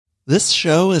This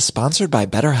show is sponsored by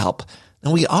BetterHelp.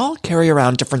 And we all carry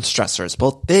around different stressors,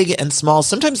 both big and small.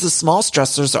 Sometimes the small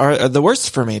stressors are the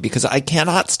worst for me because I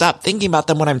cannot stop thinking about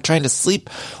them when I'm trying to sleep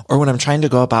or when I'm trying to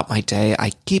go about my day. I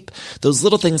keep those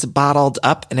little things bottled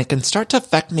up and it can start to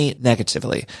affect me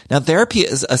negatively. Now, therapy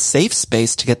is a safe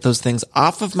space to get those things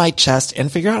off of my chest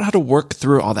and figure out how to work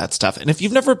through all that stuff. And if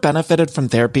you've never benefited from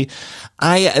therapy,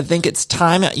 I think it's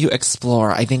time you explore.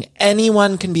 I think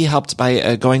anyone can be helped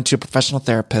by going to a professional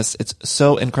therapist. It's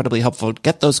so incredibly helpful.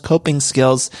 Get those coping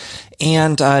skills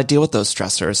and deal with those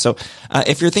stressors. So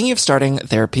if you're thinking of starting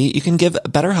therapy, you can give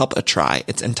BetterHelp a try.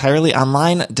 It's entirely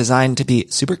online, designed to be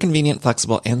super convenient,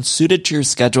 flexible, and suited to your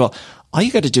schedule. All you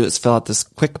got to do is fill out this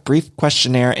quick, brief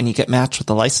questionnaire and you get matched with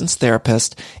a licensed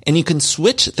therapist, and you can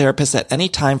switch therapists at any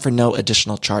time for no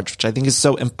additional charge, which I think is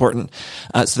so important.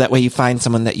 So that way you find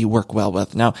someone that you work well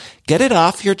with. Now, get it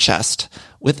off your chest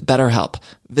with BetterHelp.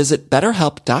 Visit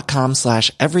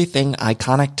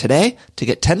BetterHelp.com/everythingiconic today to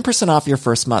get 10% off your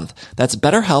first month. That's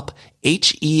BetterHelp,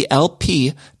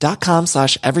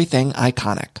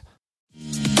 HELP.com/everythingiconic.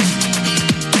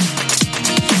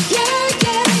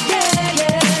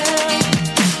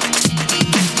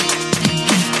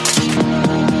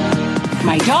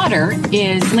 My daughter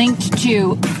is linked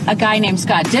to a guy named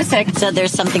Scott Disick. So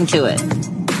there's something to it.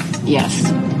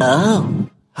 Yes. Oh.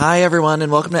 Hi, everyone,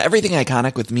 and welcome to Everything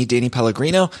Iconic with me, Danny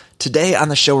Pellegrino. Today on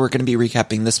the show, we're going to be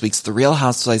recapping this week's The Real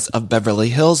Housewives of Beverly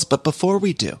Hills. But before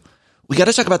we do, we got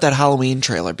to talk about that Halloween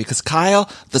trailer because Kyle,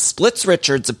 the Splits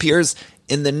Richards, appears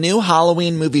in the new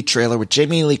Halloween movie trailer with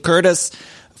Jamie Lee Curtis.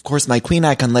 Of course, my Queen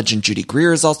Icon legend Judy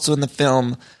Greer is also in the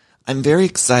film. I'm very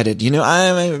excited. You know,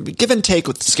 I'm give and take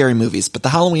with scary movies, but the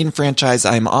Halloween franchise,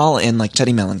 I'm all in like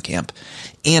Teddy Mellencamp.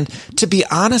 And to be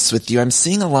honest with you, I'm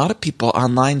seeing a lot of people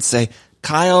online say,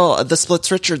 Kyle, the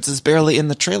Splits Richards is barely in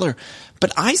the trailer.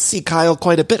 But I see Kyle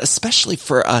quite a bit, especially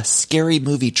for a scary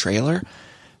movie trailer.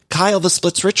 Kyle, the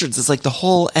Splits Richards is like the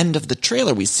whole end of the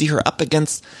trailer. We see her up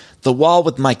against the wall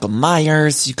with Michael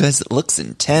Myers. You guys, it looks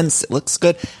intense. It looks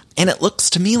good. And it looks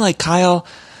to me like Kyle...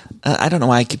 I don't know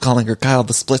why I keep calling her Kyle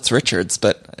the Splits Richards,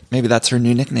 but maybe that's her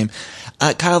new nickname.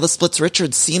 Kyle the Splits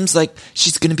Richards seems like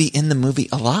she's going to be in the movie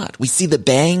a lot. We see the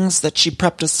bangs that she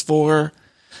prepped us for.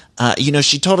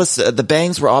 She told us the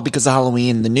bangs were all because of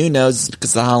Halloween. The new nose is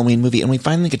because of the Halloween movie. And we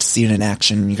finally get to see it in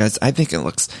action. You guys, I think it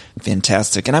looks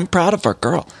fantastic. And I'm proud of our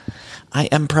girl. I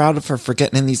am proud of her for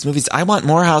getting in these movies. I want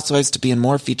more housewives to be in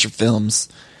more feature films.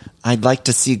 I'd like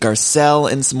to see Garcelle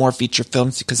in some more feature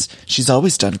films because she's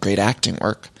always done great acting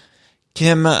work.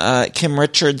 Kim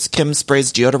Richards, Kim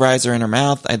sprays deodorizer in her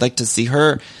mouth. I'd like to see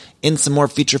her in some more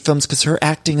feature films because her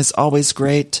acting is always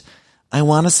great. I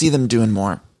want to see them doing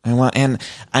more. And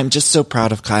I'm just so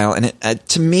proud of Kyle. And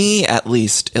to me, at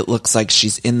least, it looks like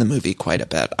she's in the movie quite a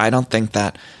bit. I don't think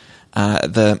that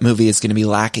the movie is going to be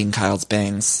lacking Kyle's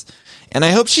bangs. And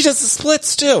I hope she does the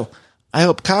splits too. I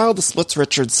hope Kyle, the Splits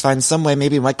Richards, finds some way.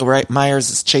 Maybe Michael Myers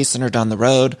is chasing her down the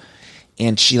road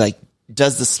and she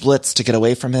does the splits to get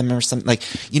away from him or something.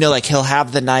 He'll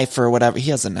have the knife or whatever.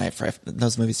 He has a knife, right? In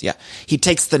those movies. Yeah. He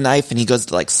takes the knife and he goes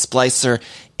to splice her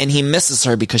and he misses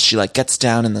her because she gets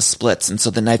down in the splits. And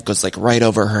so the knife goes right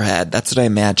over her head. That's what I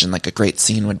imagine a great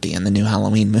scene would be in the new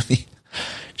Halloween movie.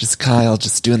 Just Kyle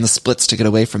just doing the splits to get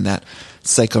away from that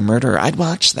psycho murderer. I'd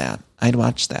watch that.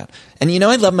 And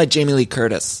I love my Jamie Lee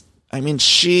Curtis. I mean,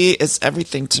 she is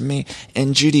everything to me.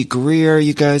 And Judy Greer,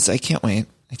 you guys, I can't wait.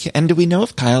 And do we know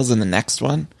if Kyle's in the next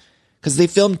one? Because they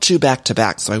filmed 2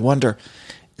 back-to-back, so I wonder,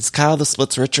 is Kyle the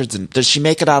Splits Richards, and does she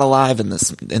make it out alive in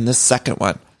this second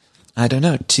one? I don't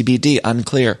know. TBD,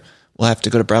 unclear. We'll have to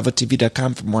go to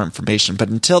BravoTV.com for more information. But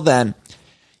until then,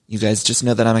 you guys just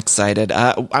know that I'm excited.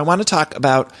 I want to talk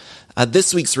about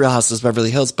this week's Real Housewives of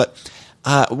Beverly Hills, but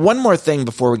one more thing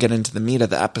before we get into the meat of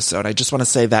the episode. I just want to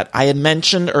say that I had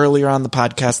mentioned earlier on the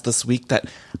podcast this week that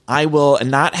I will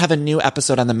not have a new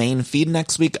episode on the main feed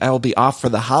next week. I will be off for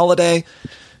the holiday.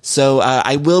 So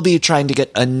I will be trying to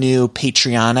get a new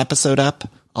Patreon episode up.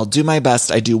 I'll do my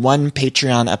best. I do one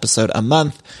Patreon episode a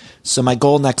month. So my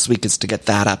goal next week is to get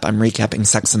that up. I'm recapping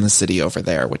Sex and the City over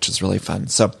there, which is really fun.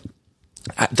 So,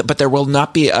 but there will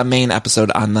not be a main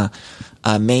episode on the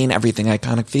main Everything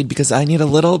Iconic feed because I need a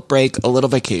little break, a little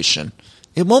vacation.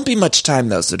 It won't be much time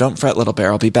though, so don't fret, little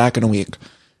bear. I'll be back in a week.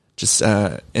 Just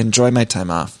enjoy my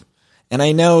time off. And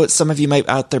I know some of you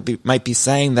might be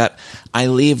saying that I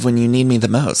leave when you need me the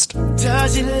most.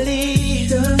 Does he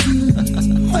leave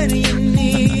when you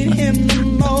need him the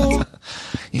most?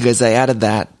 You guys, I added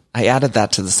that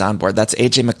to the soundboard. That's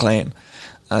AJ McLean.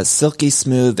 Silky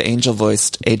smooth,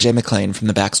 angel-voiced AJ McLean from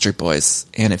the Backstreet Boys.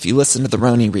 And if you listen to the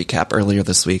Roni recap earlier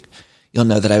this week, you'll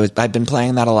know that I've been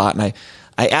playing that a lot, and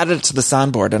I added it to the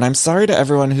soundboard, and I'm sorry to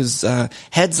everyone whose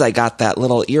heads I got that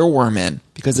little earworm in,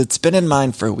 because it's been in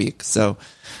mine for a week. So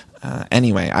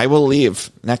anyway, I will leave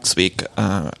next week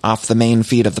off the main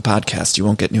feed of the podcast. You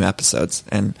won't get new episodes.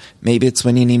 And maybe it's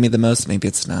when you need me the most. Maybe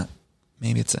it's not.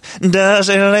 Maybe it's does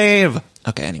it leave?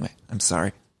 Okay, anyway, I'm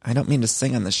sorry. I don't mean to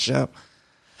sing on this show.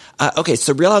 Okay,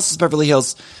 so Real Housewives of Beverly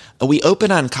Hills. We open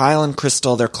on Kyle and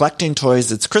Crystal. They're collecting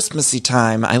toys. It's Christmassy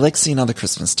time. I like seeing all the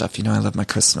Christmas stuff. You know, I love my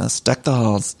Christmas. Deck the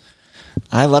halls.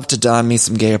 I love to don me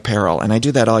some gay apparel, and I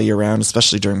do that all year round,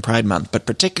 especially during Pride Month, but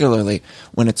particularly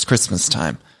when it's Christmas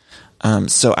time.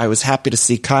 So I was happy to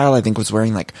see Kyle, I think, was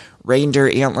wearing like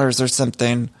reindeer antlers or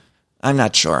something. I'm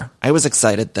not sure. I was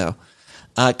excited, though.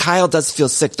 Kyle does feel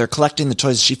sick. They're collecting the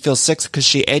toys. She feels sick because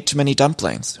she ate too many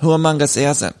dumplings. Who among us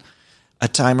hasn't? A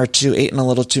time or two, eaten a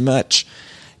little too much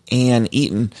and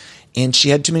eaten. And she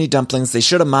had too many dumplings. They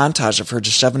showed a montage of her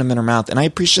just shoving them in her mouth. And I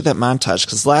appreciate that montage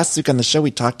because last week on the show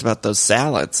we talked about those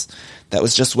salads. That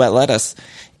was just wet lettuce.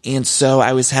 And so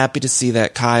I was happy to see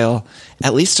that Kyle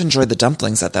at least enjoyed the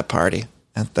dumplings at that party.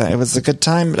 It was a good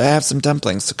time to have some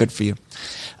dumplings, so good for you.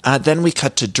 Then we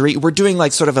cut to Dorit. We're doing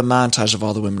like sort of a montage of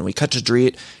all the women. We cut to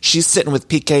Dorit. She's sitting with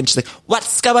PK and she's like,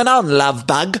 "What's going on, love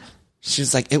bug?" She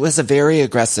was like, it was a very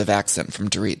aggressive accent from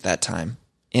Dorit that time.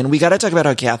 And we got to talk about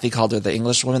how Kathy called her the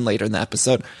English woman later in the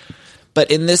episode. But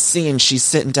in this scene, she's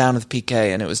sitting down with PK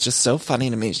and it was just so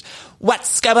funny to me.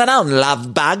 "What's going on,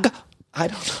 love bug?" I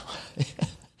don't know.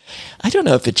 I don't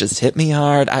know if it just hit me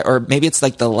hard or maybe it's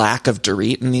like the lack of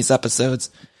Dorit in these episodes,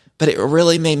 but it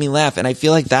really made me laugh. And I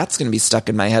feel like that's going to be stuck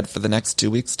in my head for the next 2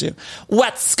 weeks too.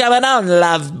 "What's going on,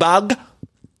 love bug?"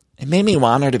 It made me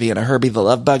want her to be in a Herbie the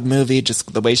Love Bug movie,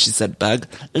 just the way she said bug.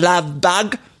 Love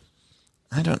bug?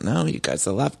 I don't know, you guys.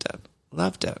 I loved it.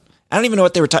 Loved it. I don't even know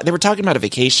what they were talking. They were talking about a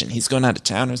vacation. He's going out of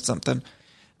town or something.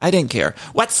 I didn't care.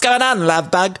 "What's going on,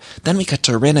 love bug?" Then we cut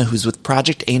to Rinna, who's with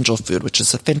Project Angel Food, which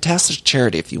is a fantastic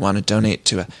charity if you want to donate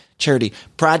to a charity.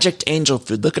 Project Angel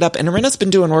Food. Look it up. And Rinna's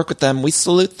been doing work with them. We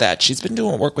salute that. She's been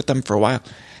doing work with them for a while.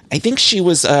 I think she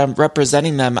was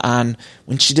representing them on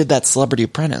when she did that Celebrity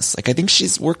Apprentice. Like, I think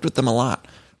she's worked with them a lot.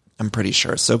 I'm pretty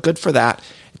sure. So good for that.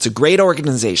 It's a great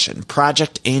organization.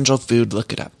 Project Angel Food.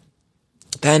 Look it up.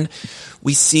 Then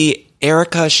we see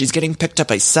Erica. She's getting picked up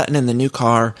by Sutton in the new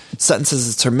car. Sutton says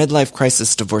it's her midlife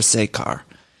crisis divorcee car.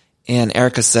 And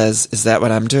Erica says, "Is that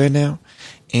what I'm doing now?"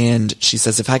 And she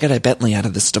says, "If I got a Bentley out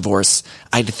of this divorce,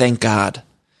 I'd thank God."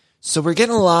 So we're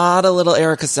getting a lot of little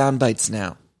Erica sound bites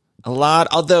now. A lot,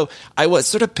 although I was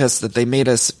sort of pissed that they made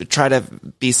us try to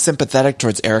be sympathetic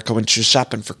towards Erica when she was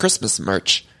shopping for Christmas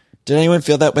merch. Did anyone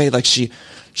feel that way? Like she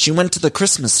went to the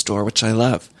Christmas store, which I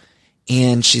love,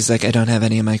 and she's like, "I don't have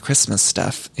any of my Christmas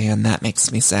stuff," and that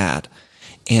makes me sad.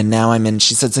 And now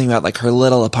she said something about like her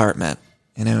little apartment,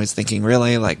 and I was thinking,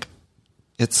 really, like,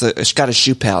 she's got a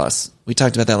shoe palace. We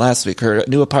talked about that last week. Her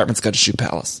new apartment's got a shoe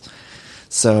palace.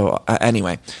 So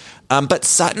anyway, but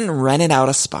Sutton rented out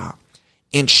a spa.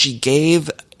 And she gave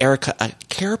Erica a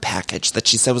care package that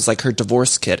she said was like her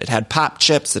divorce kit. It had pop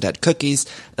chips, it had cookies,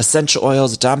 essential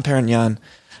oils, Dom Perignon.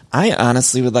 I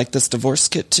honestly would like this divorce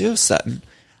kit too, Sutton.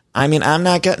 I mean, I'm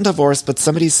not getting divorced, but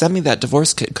somebody sent me that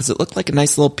divorce kit because it looked like a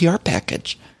nice little PR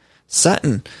package.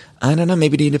 Sutton, I don't know,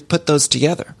 maybe you need to put those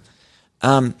together.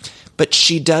 But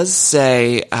she does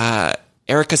say,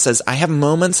 Erica says, "I have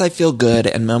moments I feel good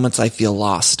and moments I feel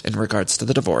lost in regards to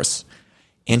the divorce."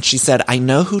 And she said, "I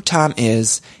know who Tom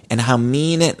is and how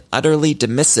mean and utterly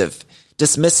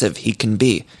dismissive he can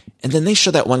be." And then they show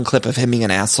that one clip of him being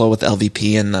an asshole with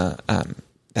LVP and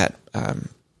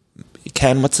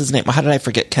Ken, what's his name? How did I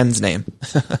forget Ken's name?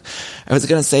 I was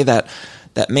going to say that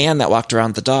man that walked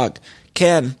around the dog,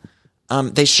 Ken.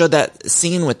 They showed that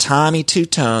scene with Tommy Two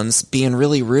Tones being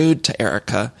really rude to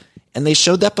Erica, and they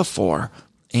showed that before.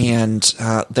 And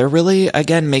they're really,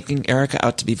 again, making Erica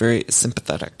out to be very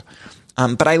sympathetic.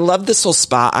 But I love this whole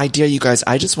spa idea, you guys.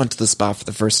 I just went to the spa for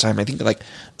the first time, I think like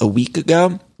a week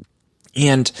ago.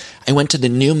 And I went to the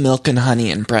new Milk and Honey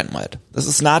in Brentwood. This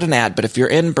is not an ad, but if you're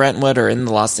in Brentwood or in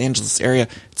the Los Angeles area,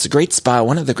 it's a great spa.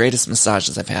 One of the greatest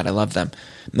massages I've had. I love them.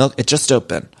 It just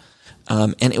opened.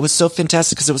 And it was so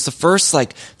fantastic because it was the first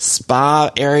like spa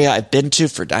area I've been to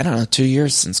for, 2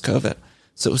 years since COVID.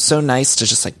 So it was so nice to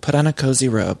just like put on a cozy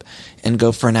robe and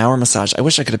go for an hour massage. I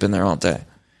wish I could have been there all day.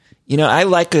 You know, I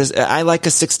like a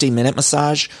 60-minute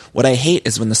massage. What I hate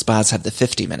is when the spas have the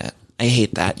 50-minute. I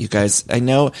hate that, you guys. I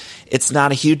know it's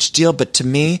not a huge deal, but to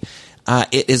me,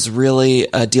 it is really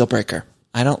a deal breaker.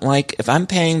 I don't like, if I'm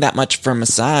paying that much for a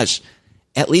massage,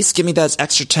 at least give me that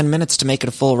extra 10 minutes to make it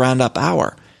a full round-up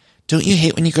hour. Don't you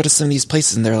hate when you go to some of these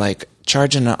places and they're like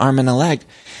charging an arm and a leg,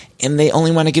 and they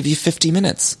only want to give you 50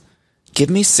 minutes? Give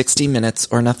me 60 minutes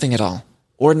or nothing at all.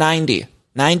 Or 90.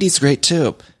 90's great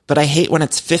too. But I hate when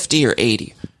it's 50 or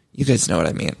 80. You guys know what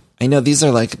I mean. I know these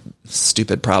are like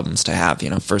stupid problems to have,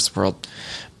 first world,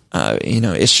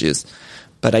 issues.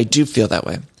 But I do feel that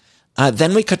way.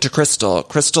 Then we cut to Crystal.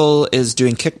 Crystal is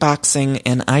doing kickboxing,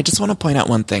 and I just want to point out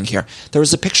one thing here. There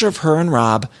was a picture of her and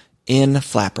Rob in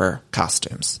flapper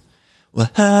costumes.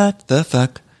 What the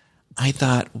fuck? I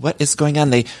thought, what is going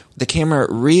on? The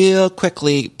camera real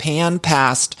quickly panned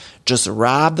past just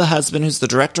Rob, the husband, who's the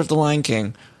director of The Lion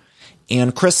King,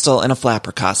 and Crystal in a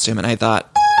flapper costume, and I thought,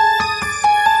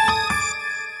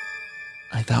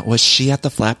 was she at the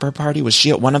flapper party? Was she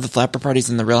at one of the flapper parties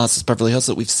in the Real Housewives of Beverly Hills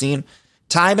that we've seen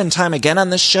time and time again on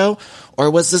this show?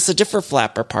 Or was this a different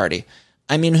flapper party?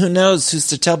 I mean, who knows? Who's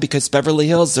to tell? Because Beverly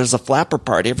Hills, there's a flapper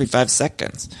party every 5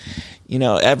 seconds.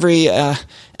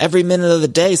 Every minute of the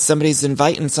day, somebody's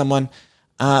inviting someone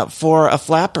for a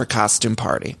flapper costume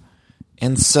party.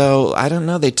 And so, I don't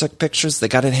know, they took pictures, they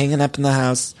got it hanging up in the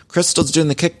house. Crystal's doing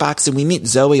the kickboxing. We meet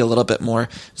Zoe a little bit more.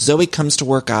 Zoe comes to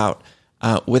work out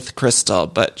with Crystal,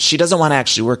 but she doesn't want to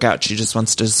actually work out. She just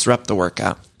wants to disrupt the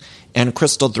workout. And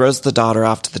Crystal throws the daughter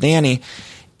off to the nanny,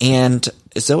 and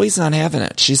Zoe's not having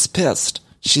it. She's pissed.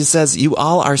 She says, "You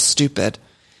all are stupid."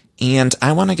 And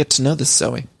I want to get to know this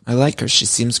Zoe. I like her. She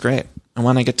seems great. I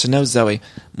want to get to know Zoe.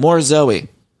 More Zoe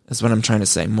is what I'm trying to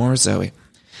say. More Zoe.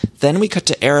 Then we cut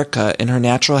to Erica in her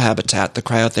natural habitat, the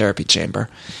cryotherapy chamber.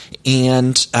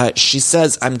 And she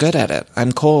says, "I'm good at it.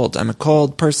 I'm cold. I'm a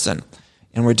cold person."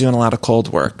 And we're doing a lot of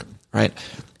cold work, right?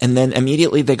 And then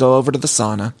immediately they go over to the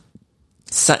sauna.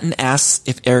 Sutton asks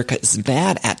if Erica is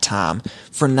mad at Tom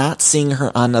for not seeing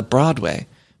her on the Broadway.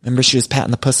 Remember, she was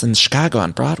patting the puss in Chicago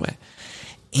on Broadway.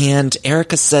 And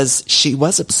Erica says she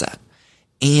was upset.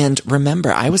 And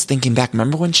remember, I was thinking back,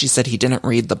 remember when she said he didn't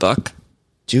read the book?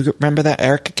 Do you remember that?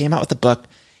 Erica came out with a book,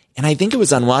 and I think it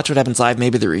was on Watch What Happens Live,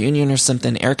 maybe the reunion or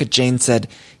something. Erica Jane said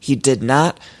he did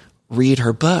not read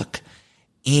her book.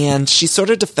 And she sort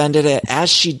of defended it as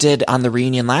she did on the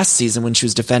reunion last season when she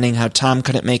was defending how Tom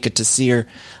couldn't make it to see her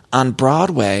on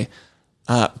Broadway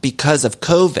because of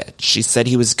COVID. She said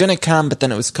he was going to come, but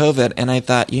then it was COVID. And I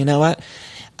thought, you know what?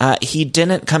 He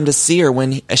didn't come to see her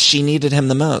when she needed him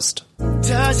the most.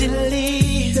 Does he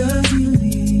leave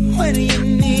when you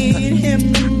need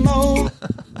him the most?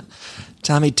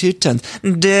 Tommy Two Tons,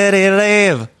 did he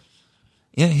leave?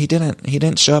 Yeah, he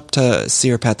didn't show up to see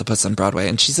her pat the puss on Broadway,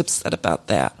 and she's upset about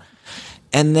that.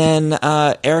 And then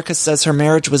Erica says her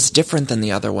marriage was different than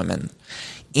the other women.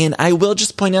 And I will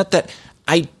just point out that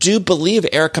I do believe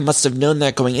Erica must have known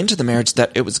that going into the marriage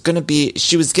that it was going to be,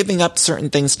 she was giving up certain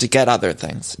things to get other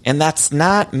things. And that's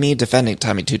not me defending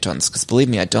Tommy Two Tons, because believe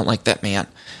me, I don't like that man.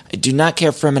 I do not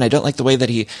care for him, and I don't like the way that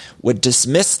he would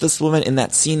dismiss this woman in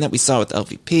that scene that we saw with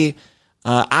LVP.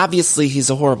 Obviously, he's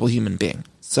a horrible human being.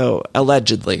 So,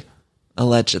 allegedly.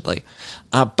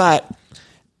 But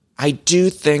I do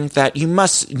think that you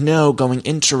must know going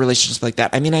into relationships like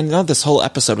that. I mean, I know this whole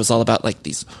episode was all about like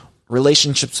these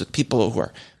relationships with people who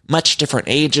are much different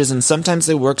ages, and sometimes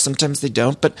they work, sometimes they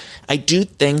don't. But I do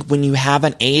think when you have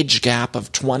an age gap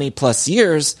of 20 plus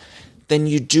years, then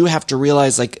you do have to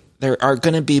realize like there are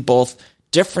going to be both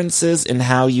differences in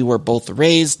how you were both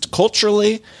raised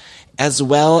culturally, as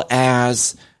well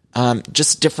as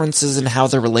just differences in how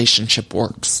the relationship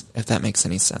works, if that makes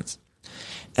any sense.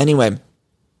 Anyway,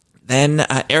 then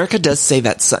Erica does say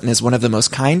that Sutton is one of the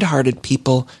most kind-hearted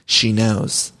people she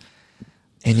knows.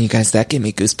 And you guys, that gave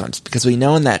me goosebumps, because we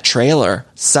know in that trailer,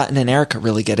 Sutton and Erica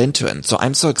really get into it. And so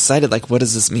I'm so excited, like, what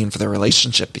does this mean for their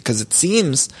relationship? Because it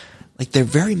seems like they're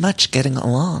very much getting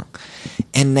along.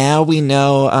 And now we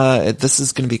know this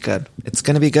is going to be good. It's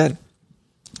going to be good.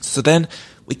 So then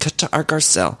we cut to Art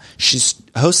Garcelle. She's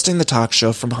hosting the talk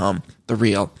show from home, The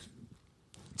Real.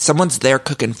 Someone's there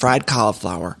cooking fried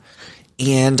cauliflower.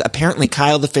 And apparently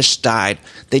Kyle the fish died.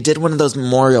 They did one of those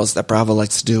memorials that Bravo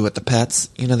likes to do with the pets.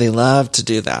 You know, they love to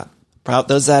do that.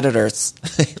 Those editors,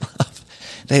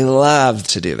 they love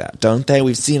to do that, don't they?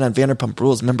 We've seen on Vanderpump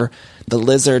Rules. Remember the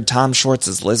lizard, Tom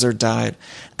Schwartz's lizard died.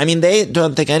 I mean, they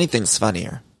don't think anything's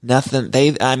funnier. Nothing.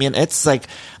 It's like,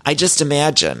 I just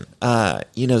imagine,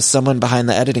 someone behind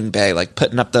the editing bay, like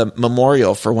putting up the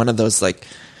memorial for one of those like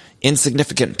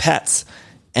insignificant pets,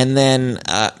 and then,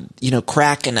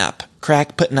 putting up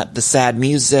the sad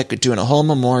music, doing a whole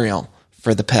memorial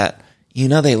for the pet. You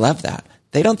know, they love that.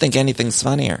 They don't think anything's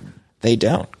funnier. They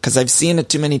don't, because I've seen it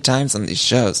too many times on these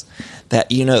shows that,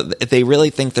 they really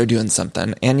think they're doing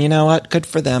something. And you know what? Good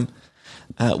for them.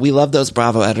 We love those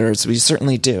Bravo editors. We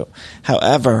certainly do.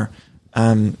 However,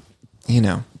 you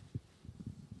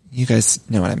guys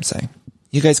know what I'm saying.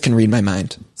 You guys can read my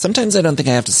mind. Sometimes I don't think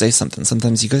I have to say something.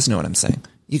 Sometimes you guys know what I'm saying.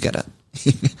 You get it.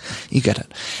 You get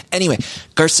it. Anyway,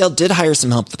 Garcelle did hire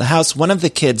some help for the house. One of the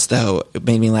kids, though, it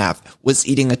made me laugh, was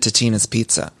eating a Totino's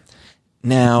pizza.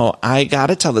 Now, I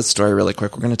gotta tell this story really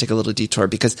quick. We're gonna take a little detour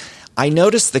because I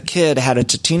noticed the kid had a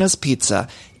Totino's pizza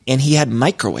and he had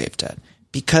microwaved it.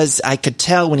 Because I could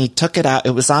tell when he took it out,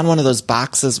 it was on one of those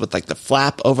boxes with like the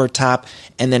flap over top,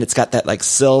 and then it's got that like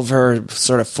silver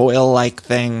sort of foil-like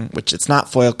thing, which it's not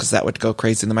foil because that would go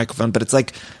crazy in the microphone, but it's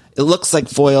like, it looks like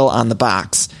foil on the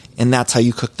box, and that's how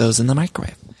you cook those in the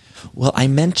microwave. Well, I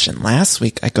mentioned last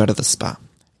week I go to the spa,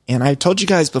 and I told you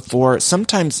guys before,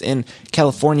 sometimes in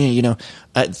California,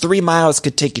 3 miles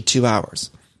could take you 2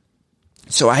 hours.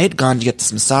 So I had gone to get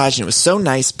this massage and it was so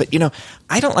nice, but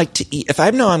I don't like to eat. If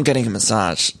I know I'm getting a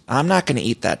massage, I'm not going to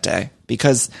eat that day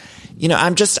because,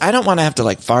 I don't want to have to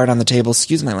like fart on the table,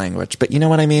 excuse my language, but you know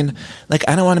what I mean? Like,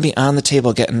 I don't want to be on the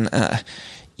table getting,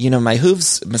 my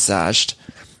hooves massaged,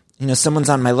 someone's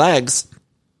on my legs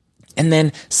and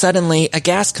then suddenly a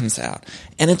gas comes out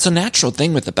and it's a natural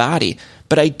thing with the body.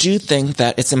 But I do think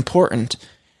that it's important,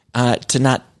 to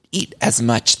not eat as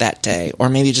much that day or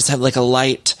maybe just have like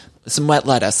some wet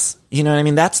lettuce. You know what I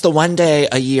mean? That's the one day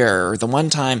a year or the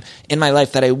one time in my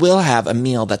life that I will have a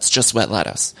meal that's just wet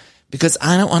lettuce. Because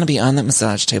I don't want to be on that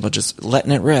massage table just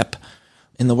letting it rip.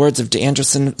 In the words of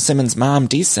DeAndre Simmons' mom,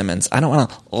 Dee Simmons, I don't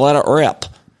want to let it rip.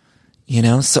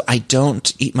 So I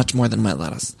don't eat much more than wet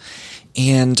lettuce.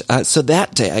 And so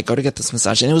that day I go to get this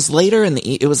massage and it was later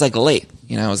it was like late.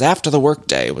 It was after the work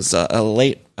day. It was a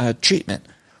late treatment.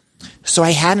 So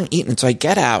I hadn't eaten. So I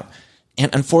get out.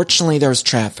 And unfortunately, there was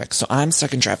traffic. So I'm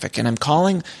stuck in traffic. And I'm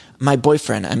calling my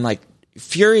boyfriend. I'm like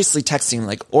furiously texting,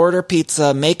 like, order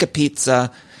pizza, make a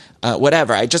pizza,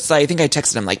 whatever. I think I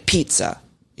texted him, like, pizza,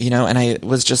 and I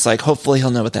was just like, hopefully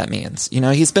he'll know what that means.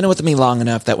 He's been with me long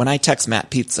enough that when I text Matt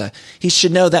pizza, he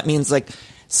should know that means, like,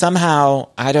 somehow,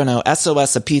 I don't know,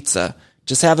 SOS a pizza.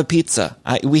 Just have a pizza.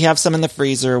 We have some in the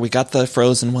freezer. We got the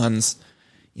frozen ones.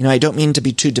 I don't mean to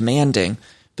be too demanding.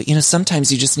 But,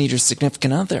 sometimes you just need your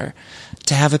significant other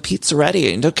to have a pizza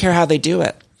ready and don't care how they do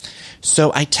it.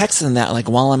 So I texted him that like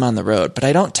while I'm on the road, but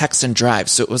I don't text and drive.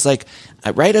 So it was like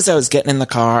right as I was getting in the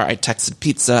car, I texted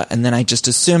pizza and then I just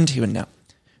assumed he would know.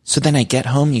 So then I get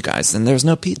home, you guys, and there's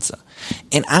no pizza.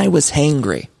 And I was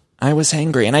hangry.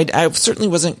 And I certainly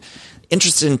wasn't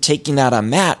interested in taking that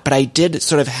on Matt, but I did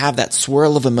sort of have that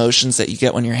swirl of emotions that you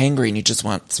get when you're hangry and you just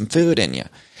want some food in you.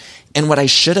 And what I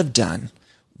should have done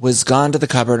was gone to the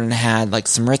cupboard and had like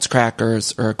some Ritz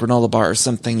crackers or a granola bar or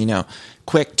something,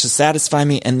 quick to satisfy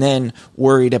me and then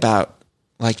worried about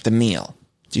like the meal.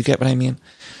 Do you get what I mean?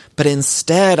 But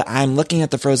instead, I'm looking at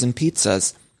the frozen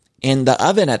pizzas and the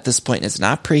oven at this point is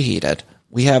not preheated.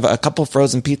 We have a couple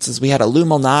frozen pizzas. We had a Lou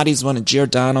Malnati's one, a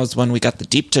Giordano's one. We got the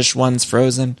deep dish ones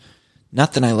frozen.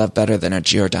 Nothing I love better than a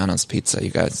Giordano's pizza, you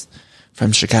guys,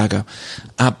 from Chicago.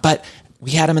 But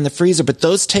we had them in the freezer, but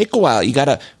those take a while. You got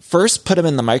to first put them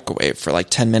in the microwave for like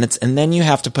 10 minutes, and then you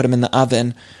have to put them in the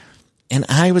oven. And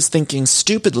I was thinking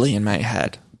stupidly in my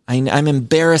head. I'm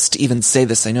embarrassed to even say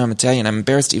this. I know I'm Italian. I'm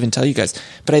embarrassed to even tell you guys.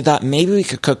 But I thought maybe we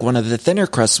could cook one of the thinner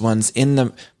crust ones in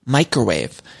the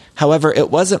microwave. However, it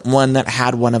wasn't one that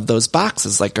had one of those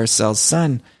boxes like Garcelle's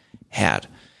son had.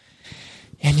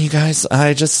 And you guys,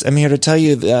 I'm here to tell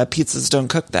you that pizzas don't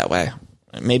cook that way.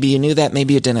 Maybe you knew that,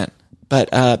 maybe you didn't.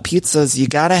 But pizzas, you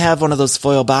gotta have one of those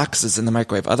foil boxes in the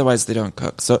microwave, otherwise they don't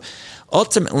cook. So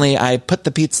ultimately, I put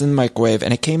the pizza in the microwave,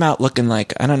 and it came out looking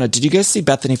like, I don't know, did you guys see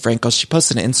Bethany Frankel? She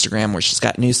posted an Instagram where she's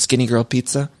got new Skinny Girl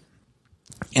pizza.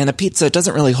 And a pizza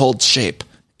doesn't really hold shape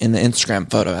in the Instagram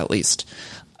photo, at least.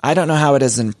 I don't know how it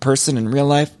is in person in real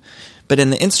life, but in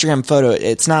the Instagram photo,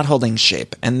 it's not holding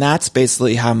shape. And that's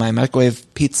basically how my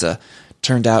microwave pizza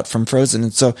turned out from frozen.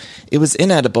 And so it was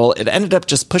inedible. It ended up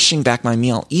just pushing back my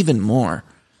meal even more.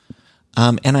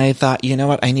 And I thought, you know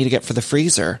what? I need to get for the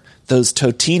freezer those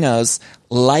Totino's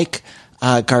like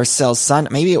Garcelle's son.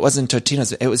 Maybe it wasn't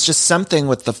Totino's. It was just something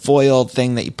with the foil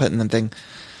thing that you put in the thing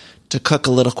to cook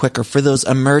a little quicker for those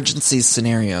emergency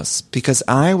scenarios. Because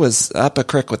I was up a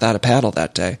creek without a paddle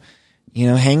that day.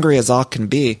 Hangry as all can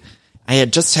be. I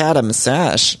had just had a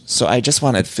massage, so I just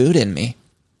wanted food in me.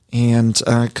 And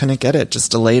couldn't get it.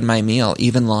 Just delayed my meal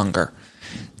even longer.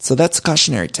 So that's a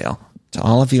cautionary tale to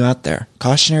all of you out there.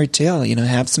 Cautionary tale,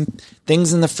 have some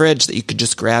things in the fridge that you could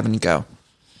just grab and go.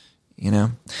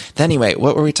 Anyway,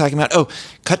 what were we talking about? Oh,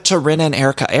 cut to Rinna and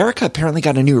Erica. Erica apparently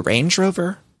got a new Range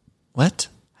Rover. What?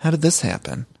 How did this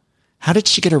happen? How did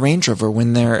she get a Range Rover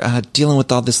when they're dealing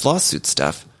with all this lawsuit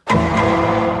stuff?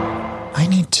 I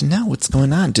need to know what's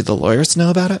going on. Do the lawyers know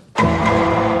about it?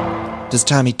 Does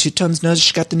Tommy Two Tones know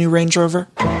she got the new Range Rover?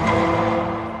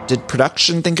 Did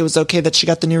production think it was okay that she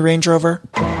got the new Range Rover?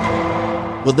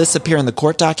 Will this appear in the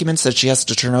court documents that she has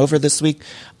to turn over this week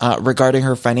regarding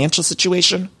her financial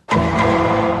situation?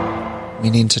 We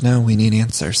need to know. We need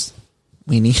answers.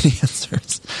 We need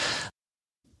answers.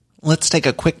 Let's take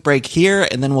a quick break here,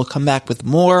 and then we'll come back with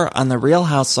more on the Real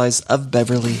Housewives of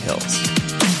Beverly Hills.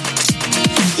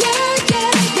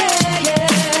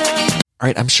 All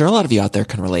right, I'm sure a lot of you out there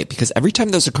can relate because every time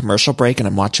there's a commercial break and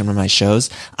I'm watching one of my shows,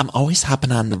 I'm always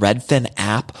hopping on the Redfin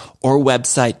app or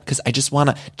website because I just want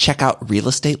to check out real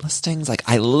estate listings. Like,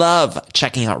 I love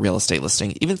checking out real estate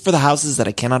listings, even for the houses that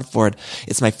I cannot afford.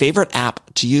 It's my favorite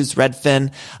app to use,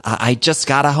 Redfin. I just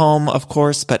got a home, of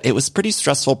course, but it was a pretty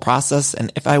stressful process.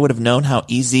 And if I would have known how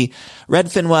easy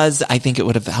Redfin was, I think it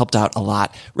would have helped out a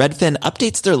lot. Redfin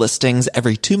updates their listings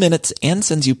every 2 minutes and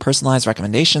sends you personalized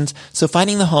recommendations. So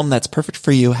finding the home that's perfect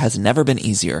for you has never been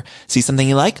easier. See something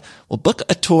you like? Well, book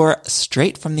a tour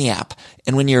straight from the app.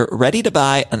 And when you're ready to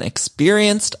buy, an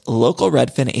experienced local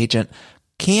Redfin agent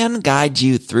can guide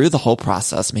you through the whole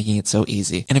process, making it so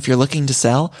easy. And if you're looking to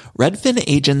sell, Redfin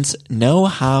agents know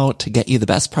how to get you the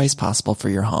best price possible for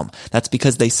your home. That's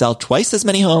because they sell twice as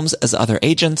many homes as other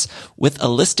agents with a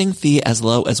listing fee as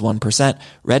low as 1%.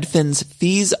 Redfin's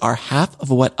fees are half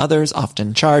of what others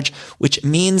often charge, which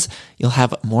means you'll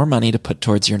have more money to put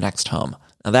towards your next home.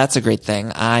 Now that's a great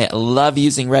thing. I love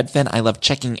using Redfin. I love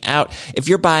checking out. If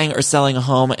you're buying or selling a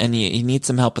home and you need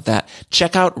some help with that,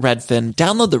 check out Redfin.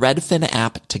 Download the Redfin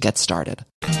app to get started.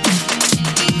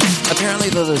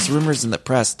 Apparently, though, there's rumors in the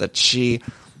press that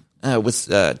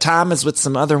Tom is with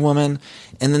some other woman,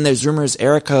 and then there's rumors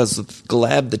Erica is with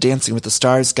Gleb, the Dancing with the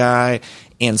Stars guy,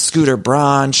 and Scooter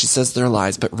Braun. She says they're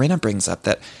lies, but Rinna brings up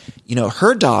that,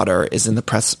 her daughter is in the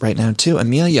press right now too.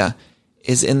 Amelia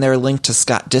is in there linked to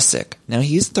Scott Disick. Now,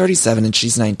 he's 37 and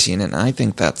she's 19, and I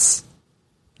think that's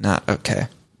not okay.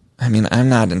 I mean, I'm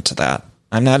not into that.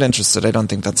 I'm not interested. I don't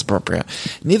think that's appropriate.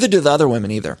 Neither do the other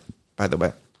women either, by the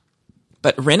way.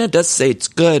 But Rinna does say it's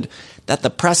good that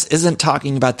the press isn't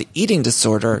talking about the eating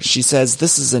disorder. She says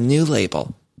this is a new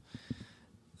label.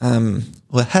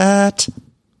 What?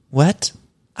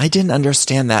 I didn't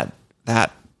understand that.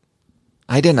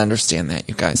 I didn't understand that,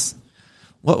 you guys.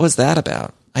 What was that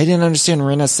about? I didn't understand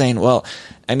Rinna saying, well,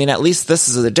 I mean, at least this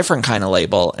is a different kind of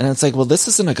label. And it's like, well, this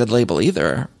isn't a good label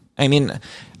either. I mean,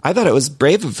 I thought it was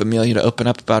brave of Amelia to open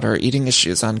up about her eating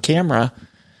issues on camera.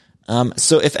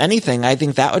 So if anything, I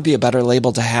think that would be a better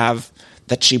label to have,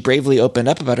 that she bravely opened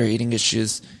up about her eating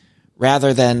issues,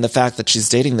 rather than the fact that she's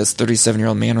dating this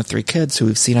 37-year-old man with 3 kids who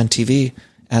we've seen on TV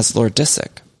as Lord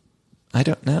Disick. I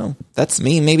don't know. That's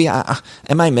me. Maybe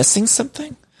am I missing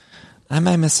something? Am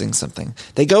I missing something?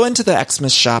 They go into the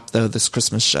Xmas shop, though, this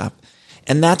Christmas shop.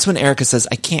 And that's when Erica says,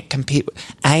 I can't compete.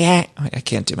 I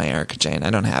can't do my Erica Jane. I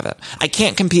don't have it. I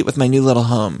can't compete with my new little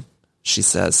home, she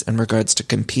says, in regards to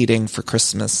competing for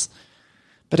Christmas.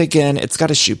 But again, it's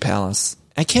got a shoe palace.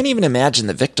 I can't even imagine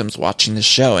the victims watching the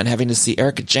show and having to see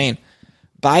Erica Jane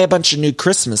buy a bunch of new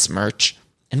Christmas merch.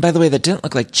 And by the way, that didn't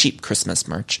look like cheap Christmas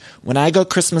merch. When I go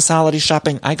Christmas holiday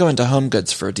shopping, I go into Home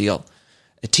Goods for a deal.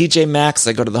 At TJ Maxx,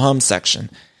 I go to the home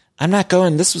section. I'm not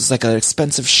going, this was like an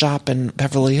expensive shop in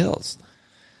Beverly Hills.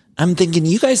 I'm thinking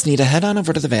you guys need to head on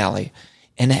over to the Valley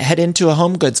and head into a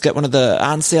Home Goods, get one of the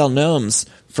on-sale gnomes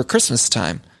for Christmas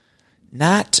time.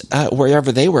 Not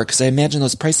wherever they were, because I imagine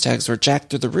those price tags were jacked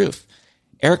through the roof.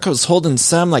 Erica was holding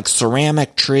some like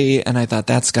ceramic tree, and I thought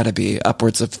that's got to be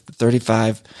upwards of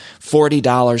 $35,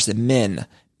 $40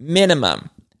 minimum.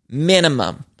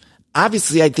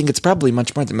 Obviously, I think it's probably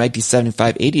much more. It might be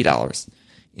 $75, $80.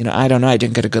 I don't know. I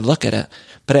didn't get a good look at it.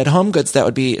 But at Home Goods, that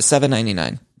would be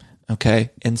 $7.99. Okay?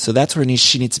 And so that's where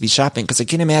she needs to be shopping, because I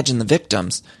can't imagine the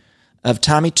victims of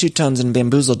Tommy Two Tones and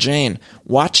Bamboozle Jane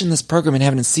watching this program and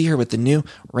having to see her with the new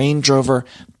Range Rover,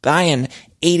 buying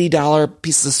 $80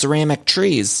 pieces of ceramic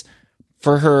trees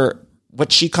for her,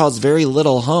 what she calls very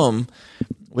little home,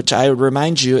 which I would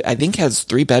remind you, I think has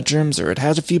 3 bedrooms, or it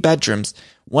has a few bedrooms,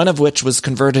 one of which was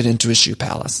converted into a shoe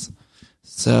palace.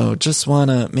 So just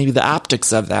maybe the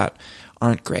optics of that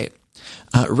aren't great.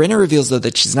 Rinna reveals, though,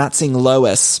 that she's not seeing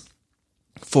Lois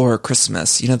for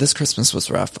Christmas. This Christmas was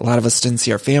rough. A lot of us didn't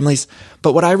see our families.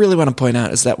 But what I really want to point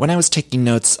out is that when I was taking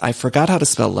notes, I forgot how to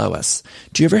spell Lois.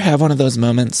 Do you ever have one of those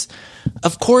moments?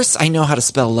 Of course I know how to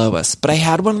spell Lois, but I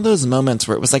had one of those moments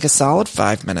where it was like a solid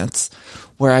 5 minutes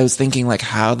where I was thinking, like,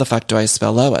 how the fuck do I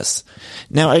spell Lois?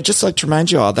 Now, I'd just like to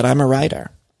remind you all that I'm a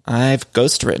writer. I've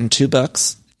ghostwritten 2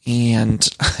 books, and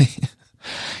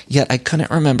yet I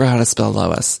couldn't remember how to spell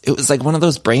Lois. It was like one of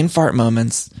those brain fart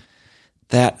moments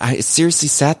that I seriously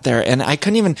sat there and I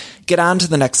couldn't even get on to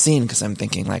the next scene because I'm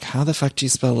thinking, like, how the fuck do you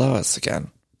spell Lois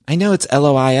again? I know it's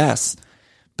Lois,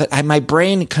 but my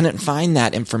brain couldn't find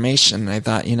that information. And I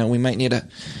thought, we might need to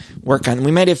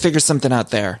we might have to figure something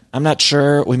out there. I'm not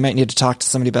sure. We might need to talk to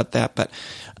somebody about that. But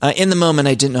in the moment,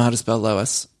 I didn't know how to spell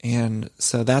Lois. And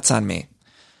so that's on me.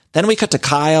 Then we cut to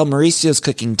Kyle. Mauricio's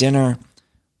cooking dinner.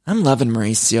 I'm loving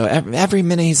Mauricio. Every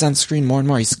minute he's on screen more and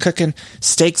more. He's cooking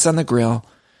steaks on the grill.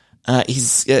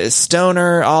 He's a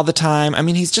stoner all the time. I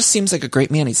mean, he just seems like a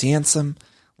great man. He's handsome.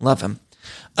 Love him.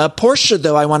 Portia,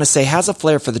 though, I want to say, has a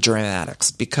flair for the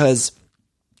dramatics because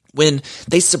when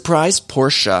they surprised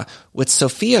Portia with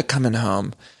Sophia coming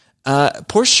home,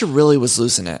 Portia really was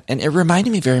losing it. And it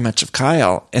reminded me very much of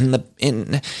Kyle. I'm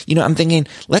thinking,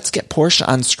 let's get Portia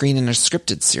on screen in a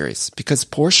scripted series because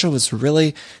Portia was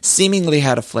really seemingly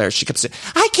had a flair. She kept saying,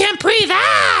 I can't breathe.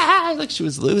 Like she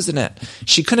was losing it.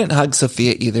 She couldn't hug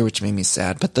Sophia either, which made me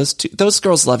sad. But those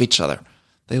girls love each other.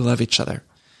 They love each other.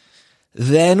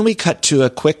 Then we cut to a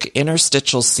quick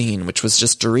interstitial scene, which was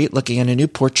just Dorit looking at a new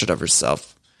portrait of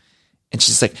herself. And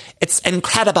she's like, it's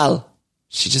incredible.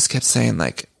 She just kept saying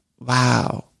like,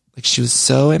 wow. Like she was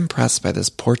so impressed by this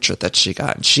portrait that she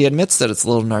got. And she admits that it's a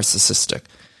little narcissistic.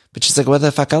 But she's like, what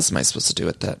the fuck else am I supposed to do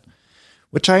with that?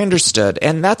 Which I understood.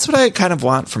 And that's what I kind of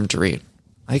want from Dorit.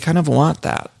 I kind of want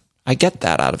that. I get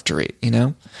that out of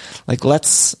Dorit, Like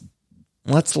let's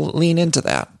lean into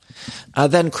that.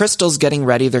 Then Crystal's getting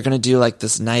ready. They're going to do like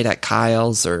this night at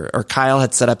Kyle's or Kyle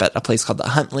had set up at a place called the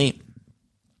Huntley.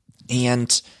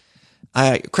 And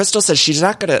Crystal says she's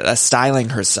not good at styling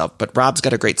herself, but Rob's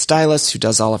got a great stylist who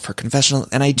does all of her confessionals.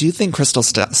 And I do think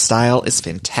Crystal's style is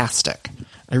fantastic.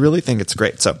 I really think it's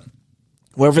great. So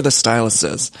whoever the stylist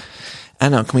is, I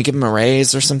don't know, can we give him a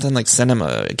raise or something? Like send him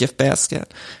a gift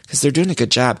basket? Because they're doing a good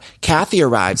job. Kathy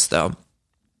arrives though.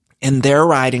 And they're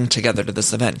riding together to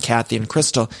this event, Kathy and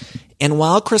Crystal. And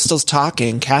while Crystal's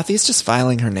talking, Kathy's just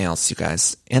filing her nails, you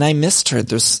guys. And I missed her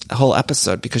this whole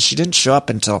episode because she didn't show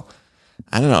up until,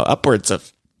 I don't know, upwards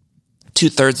of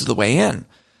 2/3 of the way in.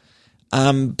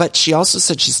 But she also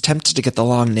said she's tempted to get the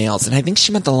long nails. And I think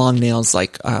she meant the long nails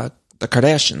like the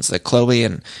Kardashians, like Khloe,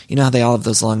 and you know how they all have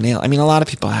those long nails. I mean, a lot of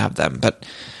people have them, but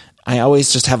I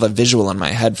always just have a visual in my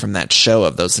head from that show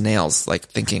of those nails, like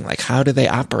thinking like, how do they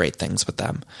operate things with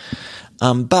them?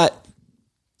 But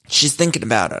she's thinking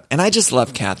about it. And I just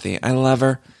love Kathy. I love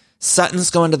her.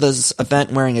 Sutton's going to this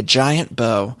event wearing a giant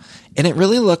bow. And it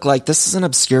really looked like, this is an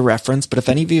obscure reference, but if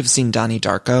any of you have seen Donnie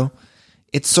Darko,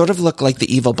 it sort of looked like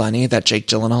the evil bunny that Jake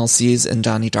Gyllenhaal sees in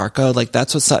Donnie Darko. Like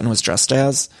that's what Sutton was dressed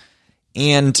as.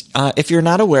 And if you're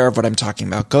not aware of what I'm talking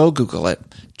about, go Google it.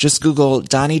 Just Google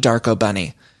Donnie Darko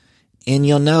bunny. And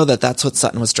you'll know that that's what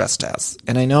Sutton was dressed as.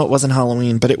 And I know it wasn't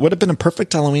Halloween, but it would have been a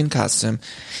perfect Halloween costume.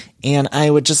 And I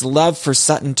would just love for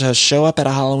Sutton to show up at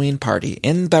a Halloween party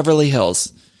in Beverly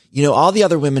Hills. All the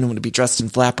other women would be dressed in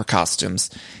flapper costumes.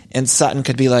 And Sutton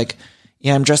could be like,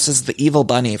 yeah, I'm dressed as the evil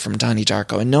bunny from Donnie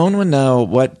Darko. And no one would know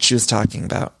what she was talking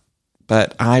about.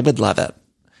 But I would love it.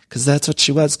 Because that's what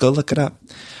she was. Go look it up.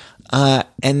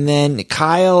 And then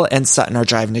Kyle and Sutton are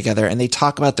driving together. And they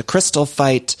talk about the Crystal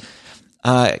fight.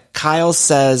 Kyle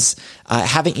says,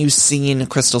 haven't you seen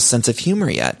Crystal's sense of humor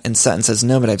yet? And Sutton says,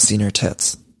 no, but I've seen her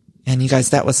tits. And you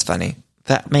guys, that was funny.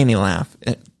 That made me laugh.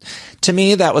 To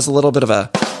me, that was a little bit of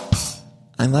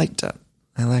I liked it.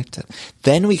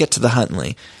 Then we get to the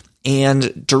Huntley. And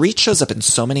Dorit shows up in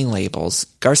so many labels.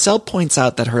 Garcelle points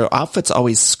out that her outfits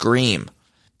always scream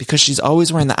because she's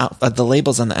always wearing the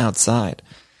labels on the outside.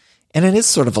 And it is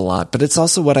sort of a lot, but it's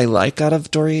also what I like out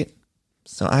of Dorit.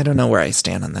 So I don't know where I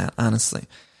stand on that, honestly.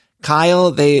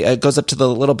 Kyle, goes up to the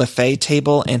little buffet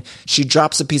table and she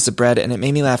drops a piece of bread and it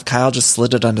made me laugh. Kyle just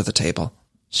slid it under the table.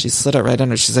 She slid it right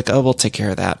under. She's like, oh, we'll take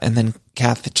care of that. And then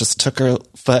Kath just took her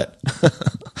foot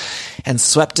and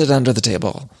swept it under the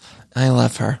table. I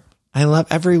love her. I love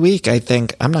every week. I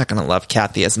think I'm not going to love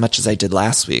Kathy as much as I did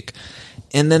last week.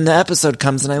 And then the episode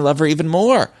comes and I love her even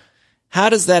more. How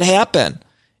does that happen?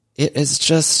 It is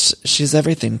just, she's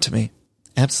everything to me.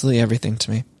 Absolutely everything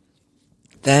to me.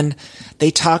 Then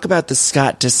they talk about the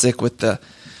Scott Disick with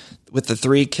the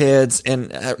 3 kids,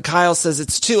 and Kyle says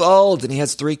it's too old, and he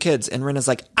has 3 kids, and Rinna's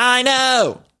like, I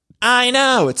know.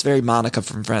 It's very Monica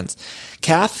from Friends.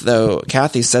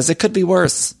 Kathy says it could be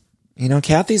worse.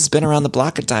 Kathy's been around the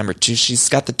block a time or two. She's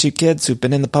got the 2 kids who've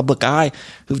been in the public eye,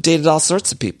 who've dated all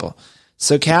sorts of people.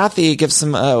 So Kathy gives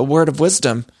him a word of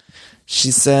wisdom.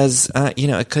 She says,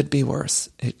 it could be worse.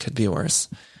 It could be worse.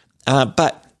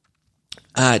 But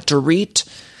Dorit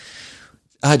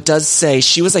does say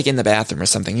she was like in the bathroom or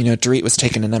something. Dorit was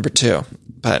taken to number 2,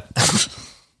 but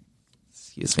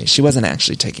Excuse me. She wasn't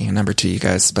actually taking a number 2, you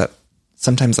guys, but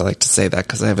sometimes I like to say that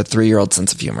because I have a 3-year-old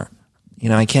sense of humor. You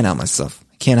know, I can't help myself.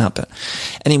 I can't help it.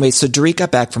 Anyway, so Dorit got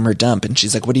back from her dump and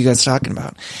she's like, what are you guys talking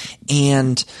about?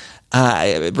 And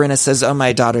Rinna says, oh,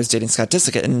 my daughter's dating Scott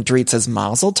Disick. And Dorit says,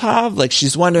 Mazel Tov. Like,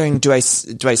 she's wondering, do I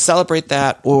celebrate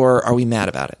that or are we mad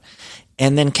about it?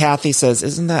 And then Kathy says,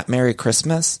 isn't that Merry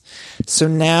Christmas? So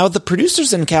now the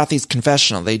producers in Kathy's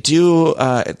confessional, they do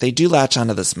latch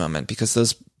onto this moment because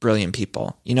those brilliant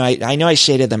people, you know, I know I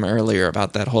shaded them earlier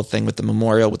about that whole thing with the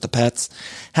memorial with the pets.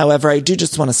 However, I do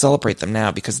just want to celebrate them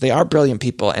now because they are brilliant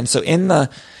people. And so in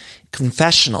the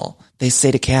confessional, they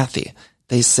say to Kathy,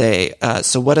 they say,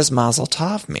 so what does Mazel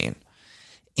Tov mean?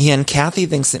 And Kathy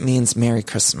thinks it means Merry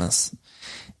Christmas.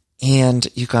 And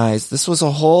you guys, this was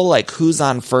a whole like who's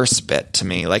on first bit to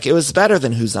me. Like it was better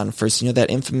than who's on first. You know,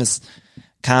 that infamous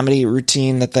comedy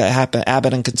routine that happened,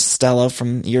 Abbott and Costello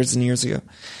from years and years ago.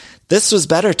 This was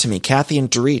better to me. Kathy and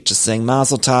Dorit just saying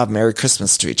Mazel Tov, Merry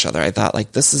Christmas to each other. I thought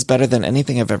like this is better than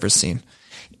anything I've ever seen.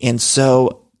 And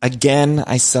so again,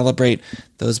 I celebrate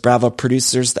those Bravo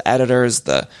producers, the editors,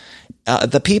 the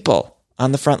people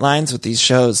on the front lines with these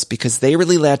shows because they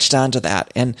really latched onto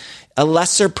that. And a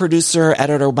lesser producer or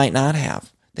editor might not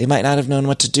have. They might not have known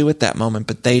what to do at that moment,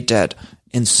 but they did.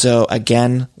 And so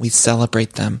again, we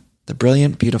celebrate them. The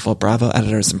brilliant, beautiful Bravo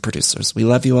editors and producers. We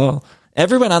love you all.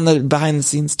 Everyone on the behind the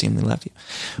scenes team, we love you.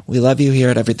 We love you here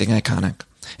at Everything Iconic.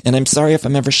 And I'm sorry if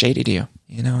I'm ever shady to you.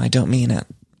 You know, I don't mean it.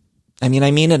 I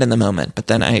mean it in the moment, but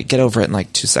then I get over it in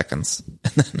like 2 seconds.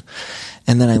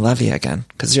 And then I love you again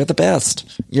because you're the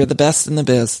best. You're the best in the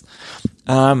biz.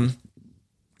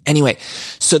 Anyway,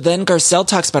 so then Garcelle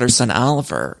talks about her son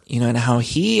Oliver, you know, and how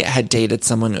he had dated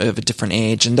someone of a different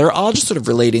age. And they're all just sort of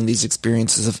relating these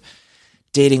experiences of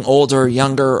dating older,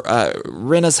 younger.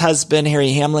 Rinna's husband,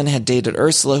 Harry Hamlin, had dated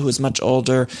Ursula, who was much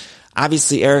older.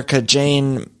 Obviously, Erika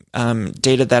Jayne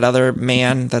dated that other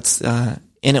man that's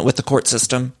in it with the court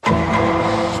system.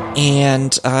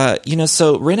 And, you know,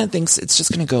 so Rinna thinks it's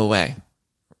just going to go away.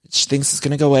 She thinks it's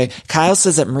going to go away. Kyle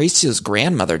says that Mauricio's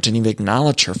grandmother didn't even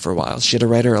acknowledge her for a while. She had to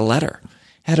write her a letter.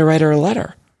 Wrote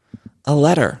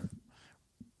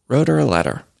her a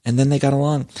letter. And then they got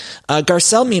along.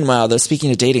 Garcelle, meanwhile, though,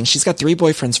 speaking of dating, she's got 3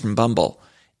 boyfriends from Bumble.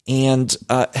 And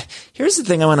here's the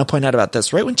thing I want to point out about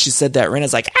this. Right when she said that,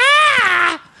 Rinna's like, ah!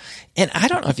 And I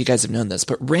don't know if you guys have known this,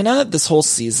 but Rinna, this whole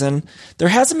season, there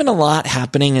hasn't been a lot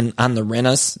happening on the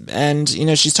Rinna's. And, you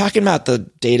know, she's talking about the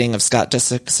dating of Scott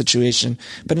Disick situation.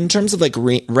 But in terms of like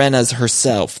Rinna's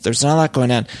herself, there's not a lot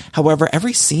going on. However,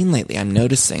 every scene lately, I'm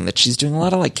noticing that she's doing a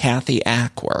lot of like Kathy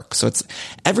Ack work. So it's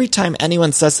every time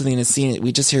anyone says something in a scene,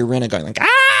 we just hear Rinna going like,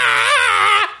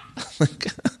 ah!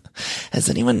 Has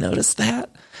anyone noticed that?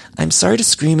 I'm sorry to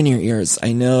scream in your ears.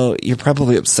 I know you're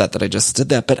probably upset that I just did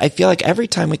that, but I feel like every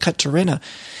time we cut to Rinna,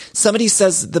 somebody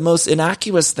says the most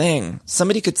innocuous thing.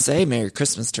 Somebody could say Merry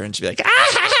Christmas to her and she'd be like,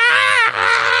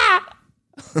 ah!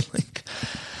 Like,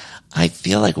 I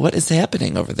feel like, what is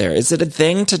happening over there? Is it a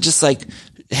thing to just like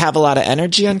have a lot of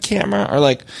energy on camera? Or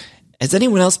like, is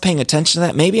anyone else paying attention to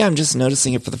that? Maybe I'm just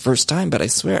noticing it for the first time, but I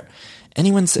swear.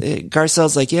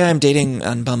 Garcelle's like, yeah, I'm dating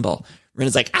on Bumble.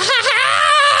 Rinna's like, ah!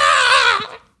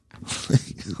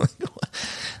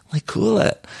 Like, cool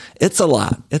it. It's a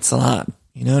lot.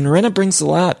 You know, and Rinna brings a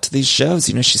lot to these shows.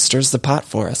 You know, she stirs the pot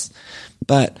for us.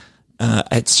 But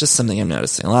it's just something I'm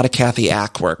noticing. A lot of Kathy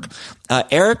Ack work.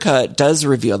 Erika does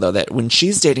reveal, though, that when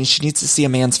she's dating, she needs to see a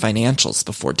man's financials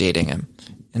before dating him.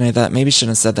 And I thought maybe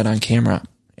shouldn't have said that on camera,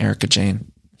 Erika Jayne.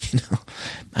 You know,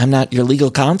 I'm not your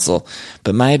legal counsel,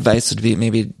 but my advice would be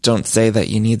maybe don't say that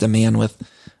you need a man with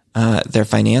their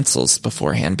financials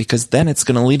beforehand, because then it's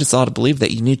going to lead us all to believe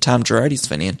that you need Tom Girardi's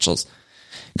financials.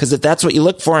 Because if that's what you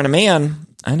look for in a man,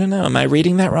 I don't know. Am I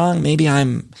reading that wrong? Maybe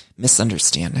I'm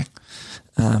misunderstanding.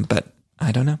 But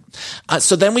I don't know.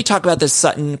 So then we talk about this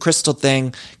Sutton Crystal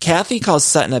thing. Kathy calls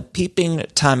Sutton a peeping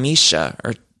Tomisha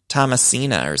or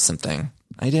Thomasina or something.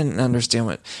 I didn't understand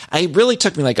it really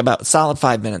took me like about a solid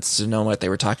 5 minutes to know what they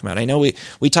were talking about. I know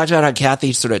we talked about how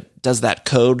Kathy sort of does that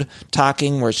code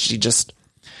talking where she just,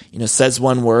 you know, says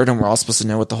one word and we're all supposed to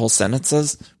know what the whole sentence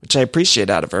is, which I appreciate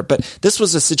out of her. But this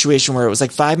was a situation where it was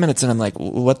like 5 minutes and I'm like,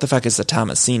 what the fuck is a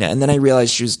Thomasina? And then I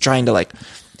realized she was trying to like,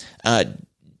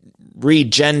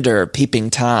 regender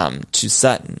Peeping Tom to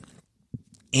Sutton.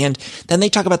 And then they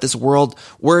talk about this word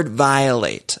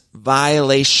violation.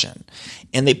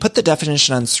 And they put the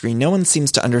definition on screen. No one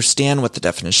seems to understand what the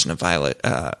definition of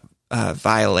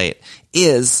violate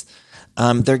is.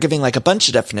 They're giving like a bunch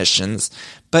of definitions,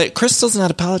 but Crystal's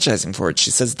not apologizing for it. She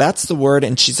says that's the word,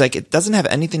 and she's like, it doesn't have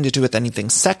anything to do with anything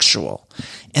sexual.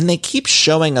 And they keep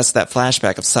showing us that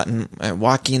flashback of Sutton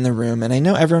walking in the room, and I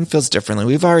know everyone feels differently.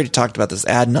 We've already talked about this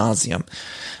ad nauseum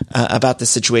about this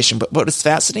situation, but what was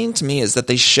fascinating to me is that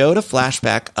they showed a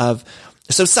flashback of,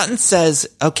 so Sutton says,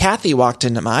 oh, Kathy walked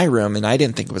into my room, and I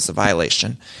didn't think it was a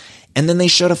violation. And then they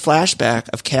showed a flashback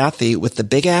of Kathy with the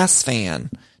big-ass fan,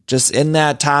 just in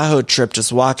that Tahoe trip,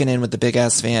 just walking in with the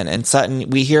big-ass fan. And Sutton,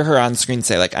 we hear her on screen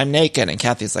say, like, I'm naked. And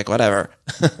Kathy's like, whatever.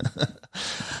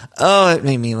 Oh, it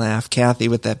made me laugh. Kathy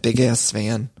with that big-ass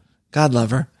fan. God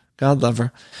love her. God love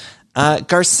her.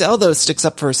 Garcelle, though, sticks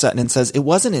up for Sutton and says it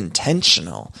wasn't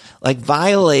intentional. Like,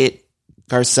 violate,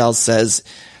 Garcelle says,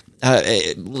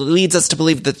 it leads us to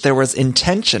believe that there was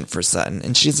intention for Sutton,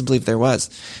 and she doesn't believe there was.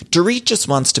 Dorit just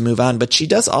wants to move on, but she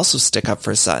does also stick up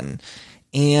for Sutton.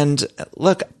 And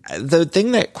look, the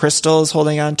thing that Crystal is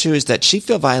holding on to is that she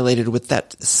feel violated with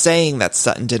that saying that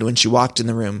Sutton did when she walked in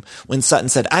the room, when Sutton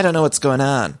said, I don't know what's going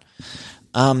on.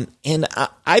 And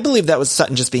I believe that was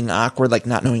Sutton just being awkward, like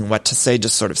not knowing what to say,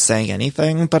 just sort of saying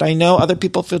anything. But I know other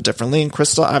people feel differently, and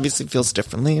Crystal obviously feels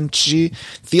differently, and she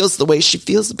feels the way she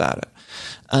feels about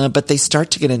it. But they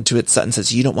start to get into it. Sutton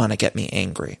says, you don't want to get me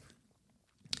angry.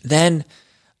 Then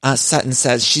Sutton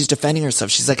says, she's defending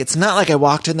herself. She's like, it's not like I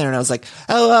walked in there and I was like,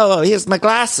 oh, here's my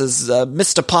glasses,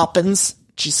 Mr. Poppins.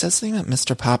 She says something about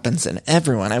Mr. Poppins, and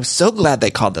everyone, I was so glad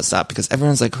they called this up, because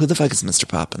everyone's like, who the fuck is Mr.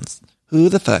 Poppins? Who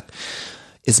the fuck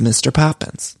is Mr.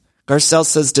 Poppins? Garcelle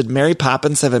says, did Mary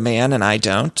Poppins have a man and I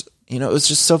don't? You know, it was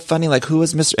just so funny. Like, who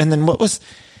was Mr. And then what was,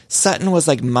 Sutton was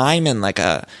like miming like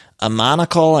a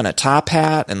monocle and a top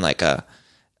hat and like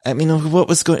what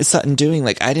was Sutton doing?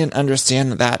 Like, I didn't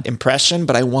understand that impression,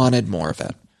 but I wanted more of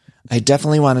it. I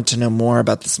definitely wanted to know more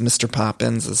about this Mr.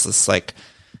 Poppins. Is this like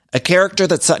a character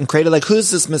that Sutton created? Like,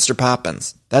 who's this Mr.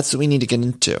 Poppins? That's what we need to get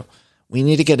into. We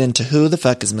need to get into who the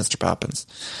fuck is Mr. Poppins.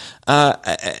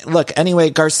 Look, anyway,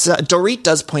 Dorit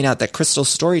does point out that Crystal's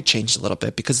story changed a little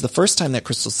bit, because the first time that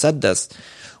Crystal said this,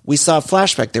 we saw a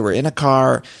flashback. They were in a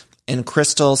car, and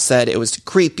Crystal said it was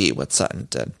creepy what Sutton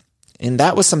did. And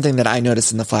that was something that I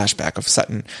noticed in the flashback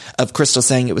of Crystal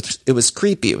saying it was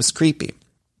creepy. It was creepy.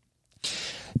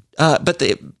 But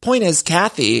the point is,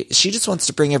 Kathy, she just wants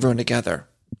to bring everyone together.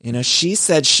 You know, she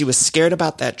said she was scared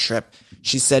about that trip.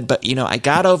 She said, but, you know, I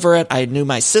got over it. I knew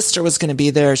my sister was going to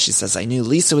be there. She says, I knew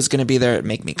Lisa was going to be there. It'd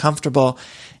make me comfortable.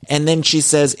 And then she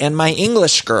says, and my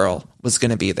English girl was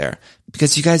going to be there.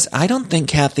 Because, you guys, I don't think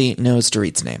Kathy knows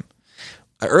Dorit's name.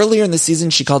 Earlier in the season,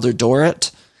 she called her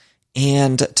Dorit.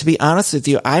 And to be honest with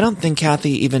you, I don't think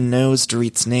Kathy even knows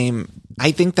Dorit's name. I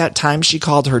think that time she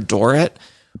called her Dorit,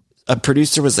 a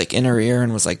producer was like in her ear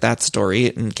and was like, that's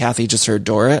Dorit. And Kathy just heard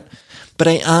Dorit. But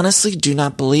I honestly do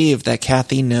not believe that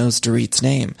Kathy knows Dorit's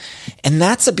name. And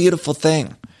that's a beautiful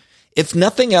thing. If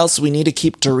nothing else, we need to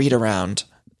keep Dorit around.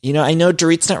 You know, I know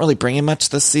Dorit's not really bringing much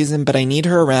this season, but I need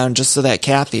her around just so that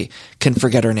Kathy can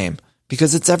forget her name.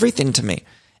 Because it's everything to me.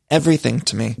 Everything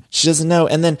to me. She doesn't know.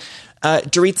 And then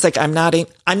Dorit's like, I'm not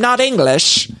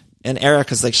English. And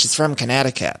Erica's like, she's from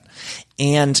Connecticut.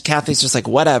 And Kathy's just like,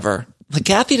 whatever. Like,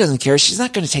 Kathy doesn't care. She's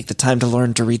not going to take the time to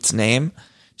learn Dorit's name.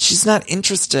 She's not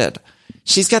interested.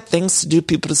 She's got things to do,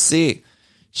 people to see.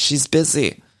 She's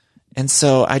busy. And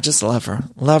so I just love her.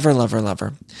 Love her, love her, love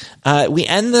her. We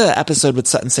end the episode with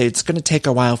Sutton saying it's going to take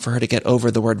a while for her to get over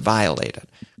the word violated.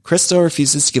 Crystal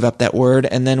refuses to give up that word.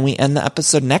 And then we end the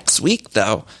episode next week,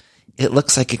 though. It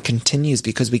looks like it continues,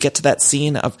 because we get to that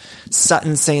scene of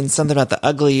Sutton saying something about the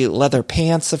ugly leather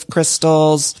pants of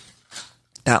Crystal's.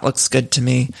 That looks good to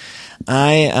me.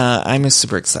 I'm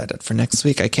super excited for next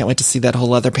week. I can't wait to see that whole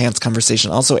leather pants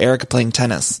conversation. Also, Erica playing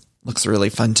tennis looks really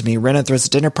fun to me. Rinna throws a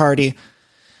dinner party.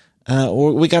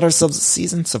 We got ourselves a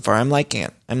season so far. I'm liking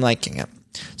it.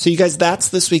 So you guys, that's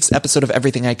this week's episode of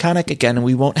Everything Iconic. Again,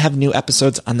 we won't have new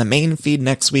episodes on the main feed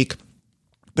next week.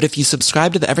 But if you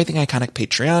subscribe to the Everything Iconic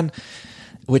Patreon,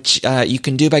 which you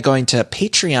can do by going to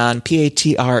Patreon,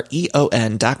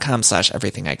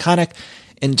 patreon.com/everythingiconic,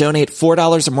 and donate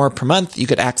 $4 or more per month, you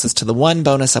get access to the one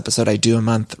bonus episode I do a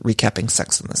month recapping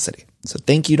Sex and the City. So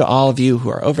thank you to all of you who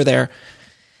are over there.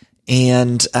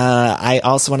 And I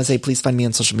also want to say, please find me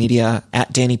on social media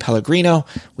at Danny Pellegrino.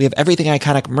 We have Everything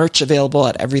Iconic merch available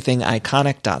at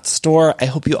everythingiconic.store. I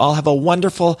hope you all have a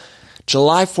wonderful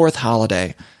July 4th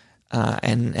holiday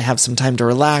and have some time to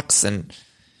relax and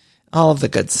All of the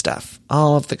good stuff.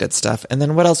 And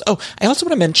then what else? Oh, I also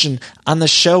want to mention on the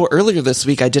show earlier this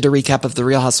week, I did a recap of The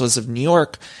Real Housewives of New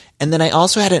York. And then I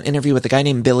also had an interview with a guy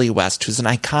named Billy West, who's an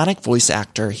iconic voice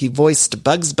actor. He voiced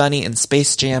Bugs Bunny in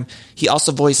Space Jam. He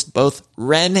also voiced both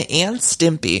Ren and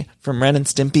Stimpy from Ren and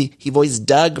Stimpy. He voiced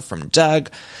Doug from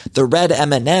Doug, the Red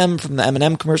M&M from the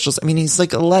M&M commercials. I mean, he's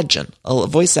like a legend, a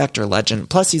voice actor legend.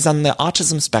 Plus, he's on the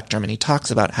autism spectrum, and he talks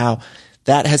about how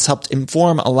that has helped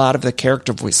inform a lot of the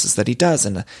character voices that he does.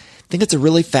 And I think it's a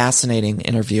really fascinating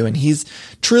interview, and he's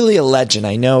truly a legend.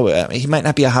 I know he might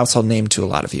not be a household name to a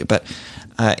lot of you, but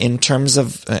in terms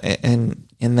of in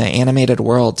the animated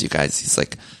world, you guys,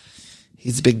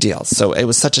 he's a big deal. So it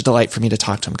was such a delight for me to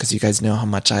talk to him because you guys know how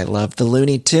much I love the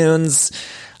Looney Tunes.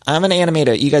 I'm an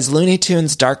animator. You guys, Looney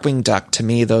Tunes, Darkwing Duck, to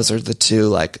me, those are the two.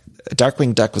 Like,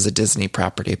 Darkwing Duck was a Disney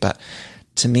property, but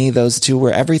to me, those two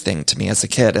were everything to me as a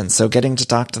kid. And so getting to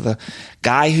talk to the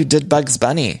guy who did Bugs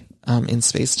Bunny in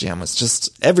Space Jam was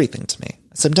just everything to me.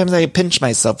 Sometimes I pinch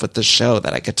myself with this show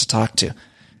that I get to talk to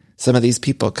some of these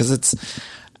people because it's,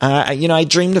 I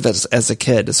dreamed of it as a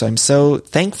kid. So I'm so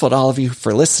thankful to all of you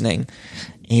for listening.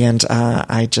 And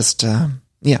I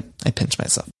pinch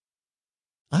myself.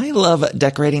 I love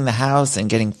decorating the house and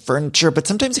getting furniture, but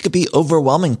sometimes it could be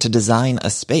overwhelming to design a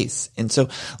space. And so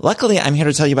luckily, I'm here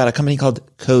to tell you about a company called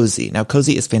Cozy. Now,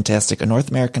 Cozy is fantastic, a North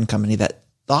American company that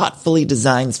thoughtfully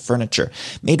designs furniture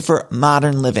made for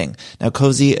modern living. Now,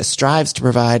 Cozy strives to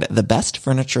provide the best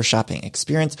furniture shopping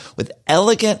experience with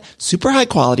elegant, super high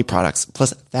quality products,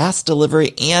 plus fast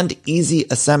delivery and easy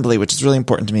assembly, which is really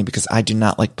important to me because I do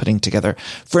not like putting together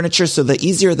furniture. So the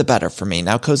easier, the better for me.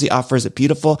 Now, Cozy offers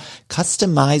beautiful,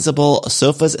 customizable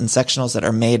sofas and sectionals that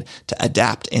are made to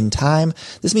adapt in time.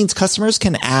 This means customers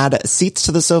can add seats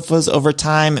to the sofas over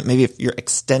time. Maybe if you're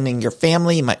extending your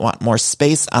family, you might want more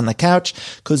space on the couch.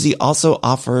 Cozy also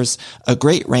offers a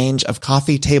great range of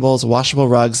coffee tables, washable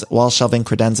rugs, wall shelving,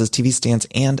 credenzas, TV stands,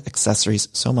 and accessories.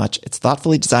 So much. It's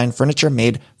thoughtfully designed furniture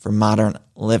made for modern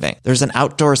living. There's an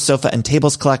outdoor sofa and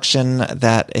tables collection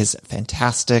that is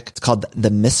fantastic. It's called the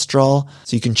Mistral.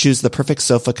 So you can choose the perfect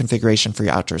sofa configuration for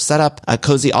your outdoor setup.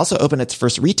 Cozy also opened its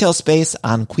first retail space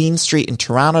on Queen Street in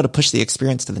Toronto to push the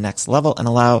experience to the next level and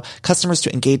allow customers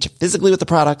to engage physically with the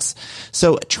products.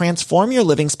 So transform your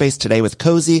living space today with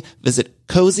Cozy. Visit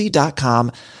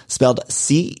cozy.com, spelled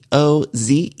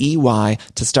COZEY,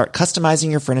 to start customizing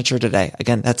your furniture today.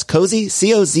 Again, that's Cozy,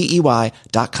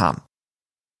 COZEY.com.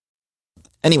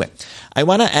 Anyway, I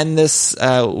want to end this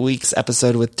week's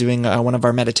episode with doing one of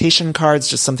our meditation cards,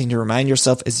 just something to remind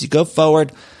yourself as you go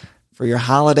forward for your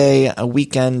holiday,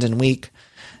 weekend and week.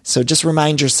 So just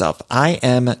remind yourself, I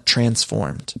am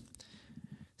transformed.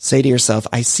 Say to yourself,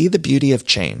 I see the beauty of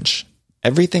change.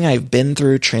 Everything I've been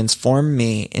through transformed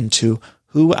me into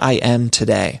who I am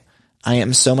today. I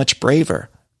am so much braver.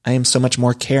 I am so much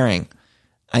more caring.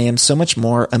 I am so much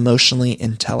more emotionally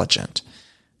intelligent.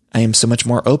 I am so much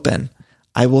more open.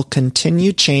 I will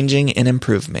continue changing and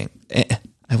improving.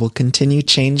 I will continue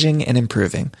changing and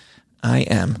improving. I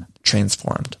am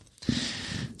transformed.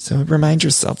 So remind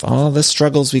yourself, all the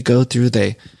struggles we go through,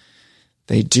 they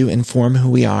do inform who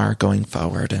we are going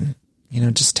forward. And,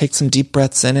 just take some deep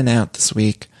breaths in and out this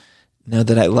week. Know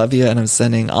that I love you and I'm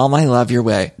sending all my love your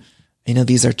way. I know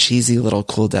these are cheesy little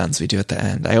cool downs we do at the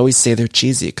end. I always say they're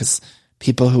cheesy because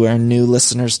people who are new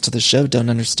listeners to the show don't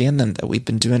understand them, that we've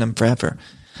been doing them forever.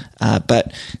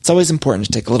 But it's always important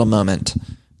to take a little moment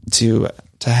to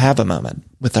have a moment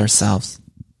with ourselves.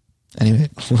 Anyway,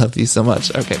 love you so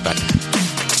much. Okay, bye.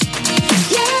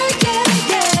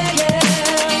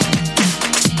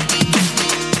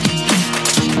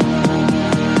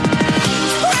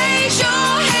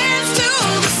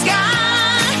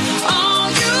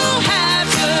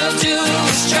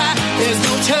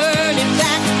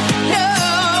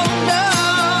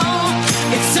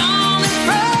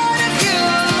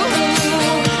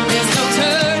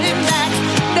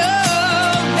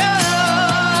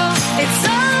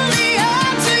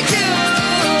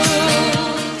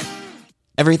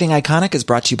 Everything Iconic is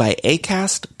brought to you by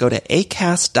Acast. Go to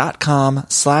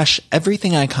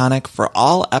acast.com/everythingiconic for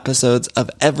all episodes of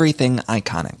Everything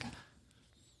Iconic.